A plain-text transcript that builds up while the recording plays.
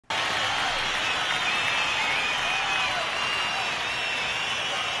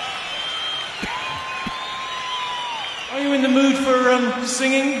Are you in the mood for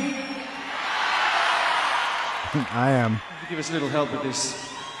singing? I am. Give us a little help with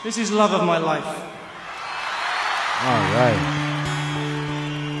this. This is Love of My Life. All right.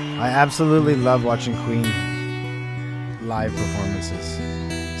 I absolutely love watching Queen live performances.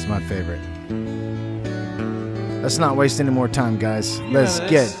 It's my favorite. Let's not waste any more time, guys. Let's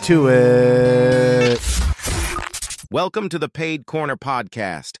get to it. Welcome to the Paid Corner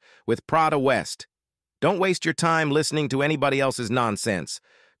Podcast with Prada West. Don't waste your time listening to anybody else's nonsense.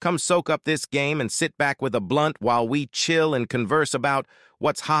 Come soak up this game and sit back with a blunt while we chill and converse about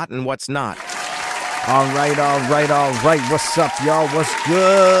what's hot and what's not. All right. What's up, y'all? What's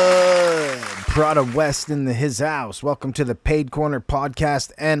good? Prada West in his house. Welcome to the Paid Corner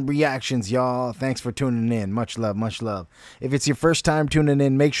Podcast and reactions, y'all. Thanks for tuning in. Much love, much love. If it's your first time tuning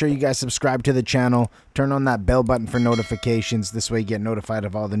in, make sure you guys subscribe to the channel. Turn on that bell button for notifications. This way you get notified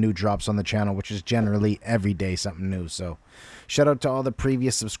of all the new drops on the channel, which is generally every day something new. So shout out to all the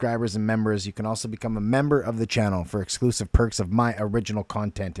previous subscribers and members. You can also become a member of the channel for exclusive perks of my original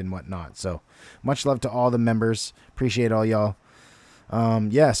content and whatnot. So much love to all the members. Appreciate all y'all.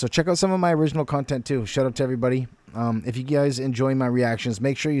 Yeah, so check out some of my original content too. Shout out to everybody. If you guys enjoy my reactions,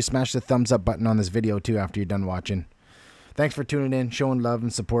 make sure you smash the thumbs up button on this video too after you're done watching. Thanks for tuning in, showing love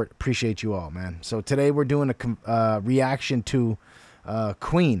and support. Appreciate you all, man. So today we're doing a reaction to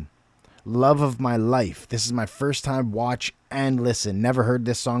Queen, Love of My Life. This is my first time watch and listen. Never heard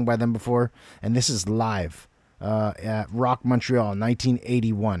this song by them before, and this is live at Rock Montreal,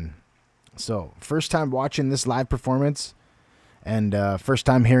 1981. So first time watching this live performance. And first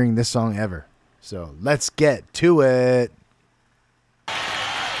time hearing this song ever. So let's get to it.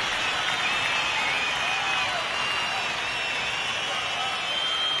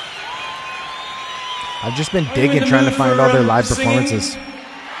 I've just been digging, trying to find all their live performances.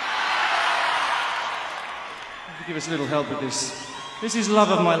 Give us a little help with this. This is Love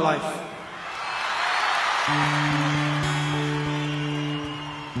of My Life.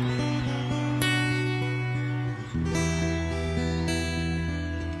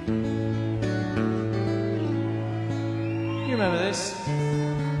 You remember this?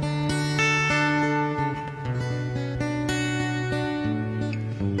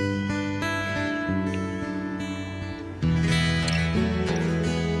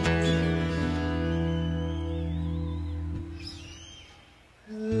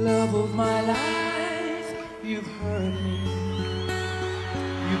 Love of my life, you've hurt me.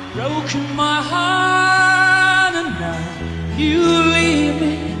 You've broken my heart, and now you leave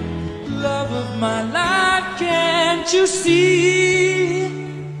me. Love of my life, can't you see?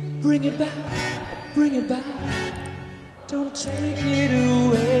 Bring it back, bring it back. Don't take it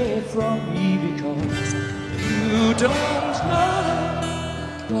away from me, because you don't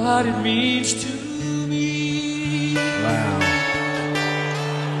know what it means to me. Wow.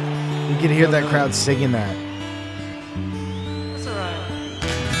 You can hear that crowd singing that. That's all right.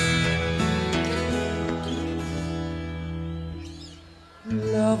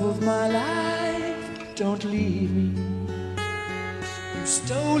 Love of my life, don't leave me. You've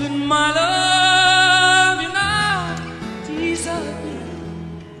stolen my love, you now desert me.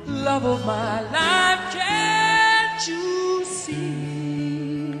 Love of my life, can't you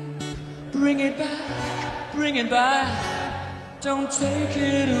see? Bring it back, bring it back. Don't take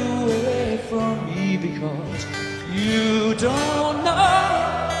it away from me, because you don't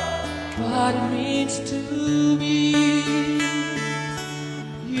know what it means to me.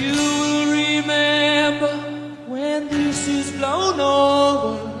 You will remember when this is blown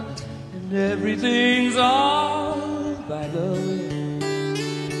over and everything's all by the way.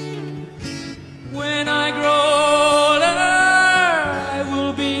 When I grow older, I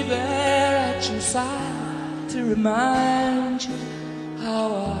will be there at your side to remind you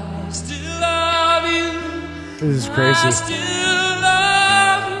how I still love you. This is crazy. I still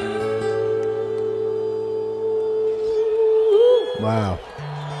love you. Wow.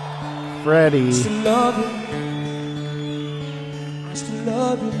 Freddie. I still love you. I still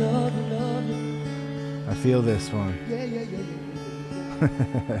love you, love you, love you. I feel this one. Yeah.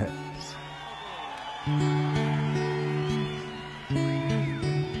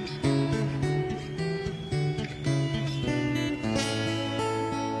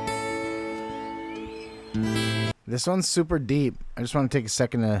 This one's super deep. I just want to take a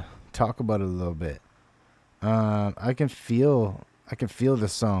second to talk about it a little bit. I can feel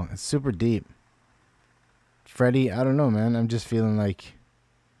this song. It's super deep. Freddie, I don't know, man. I'm just feeling like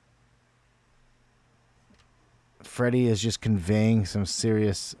Freddie is just conveying some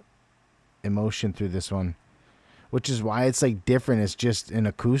serious emotion through this one, which is why it's like different. It's just an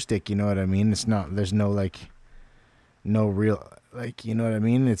acoustic, you know what I mean? It's not, there's no like no real, like, you know what I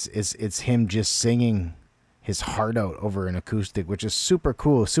mean? It's him just singing his heart out over an acoustic, which is super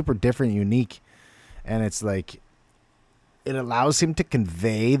cool, super different, unique. And it's like, it allows him to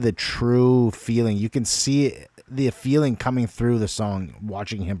convey the true feeling. You can see the feeling coming through the song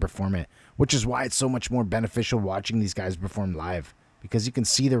watching him perform it, which is why it's so much more beneficial watching these guys perform live, because you can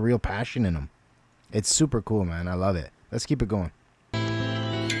see the real passion in them. It's super cool, man. I love it. Let's keep it going.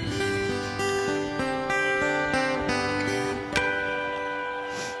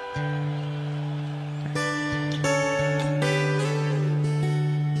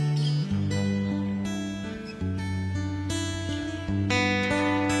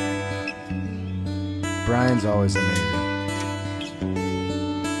 Brian's always amazing.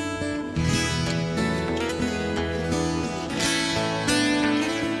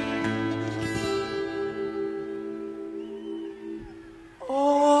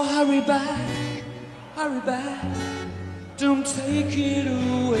 Oh, hurry back, don't take it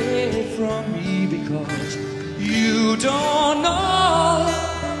away from me, because you don't know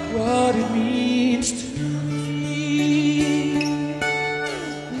what it means to me.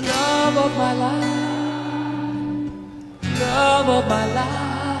 Love of my life, love of my life.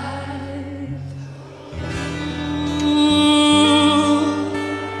 Ooh,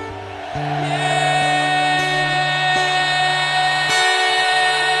 yeah.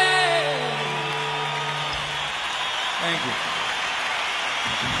 Thank you.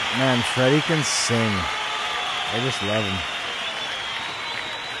 Man, Freddie can sing. I just love him.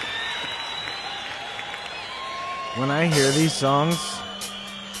 When I hear these songs,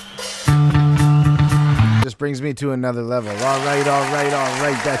 it just brings me to another level. All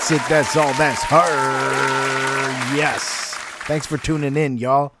right. That's it. That's all. That's her. Yes. Thanks for tuning in,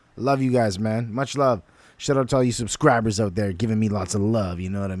 y'all. Love you guys, man. Much love. Shout out to all you subscribers out there giving me lots of love. You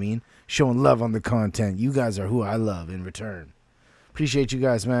know what I mean? Showing love on the content. You guys are who I love in return. Appreciate you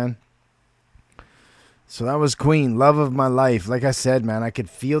guys, man. So that was Queen, Love of My Life. Like I said, man, I could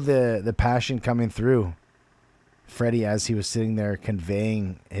feel the passion coming through Freddie as he was sitting there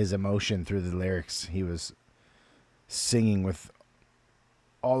conveying his emotion through the lyrics. He was singing with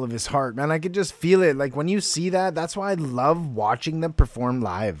all of his heart, man. I could just feel it. Like when you see that, that's why I love watching them perform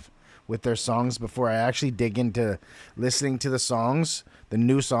live with their songs before I actually dig into listening to the songs, the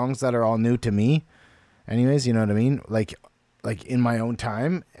new songs that are all new to me. Anyways, you know what I mean? Like in my own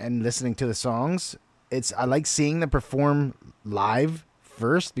time and listening to the songs. I like seeing them perform live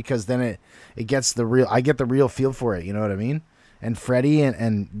first, because then it gets I get the real feel for it, you know what I mean? And Freddie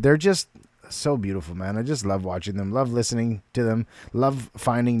and they're just so beautiful, man. I just love watching them, love listening to them, love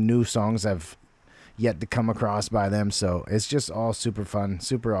finding new songs I've yet to come across by them. So it's just all super fun,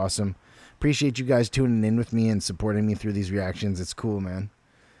 super awesome. Appreciate you guys tuning in with me and supporting me through these reactions. It's cool, man.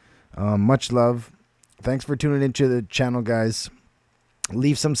 Much love. Thanks for tuning into the channel, guys.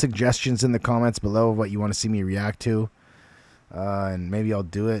 Leave some suggestions in the comments below of what you want to see me react to, and maybe I'll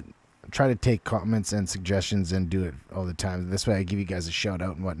do it. Try to take comments and suggestions and do it all the time. This way I give you guys a shout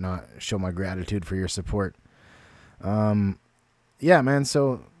out and whatnot, show my gratitude for your support. Yeah, man,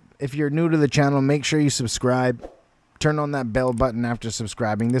 so if you're new to the channel, make sure you subscribe. Turn on that bell button after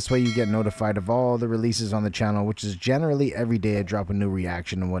subscribing. This way you get notified of all the releases on the channel, which is generally every day I drop a new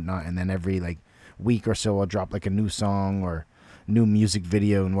reaction and whatnot, and then every week or so I'll drop a new song or new music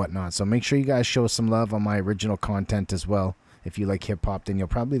video and whatnot. So make sure you guys show some love on my original content as well. If you like hip-hop, then you'll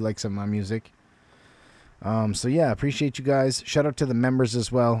probably like some of my music. So yeah, appreciate you guys. Shout out to the members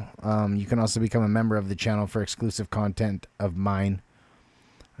as well. You can also become a member of the channel for exclusive content of mine,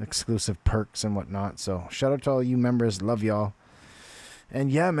 exclusive perks and whatnot. So shout out to all you members. Love y'all.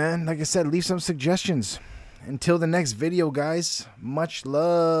 And yeah, man, like I said, leave some suggestions. Until the next video, guys, much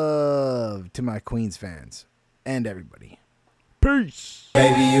love to my Queens fans and everybody. Peace.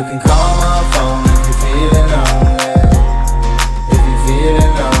 Baby, you can call my phone if you're feeling low.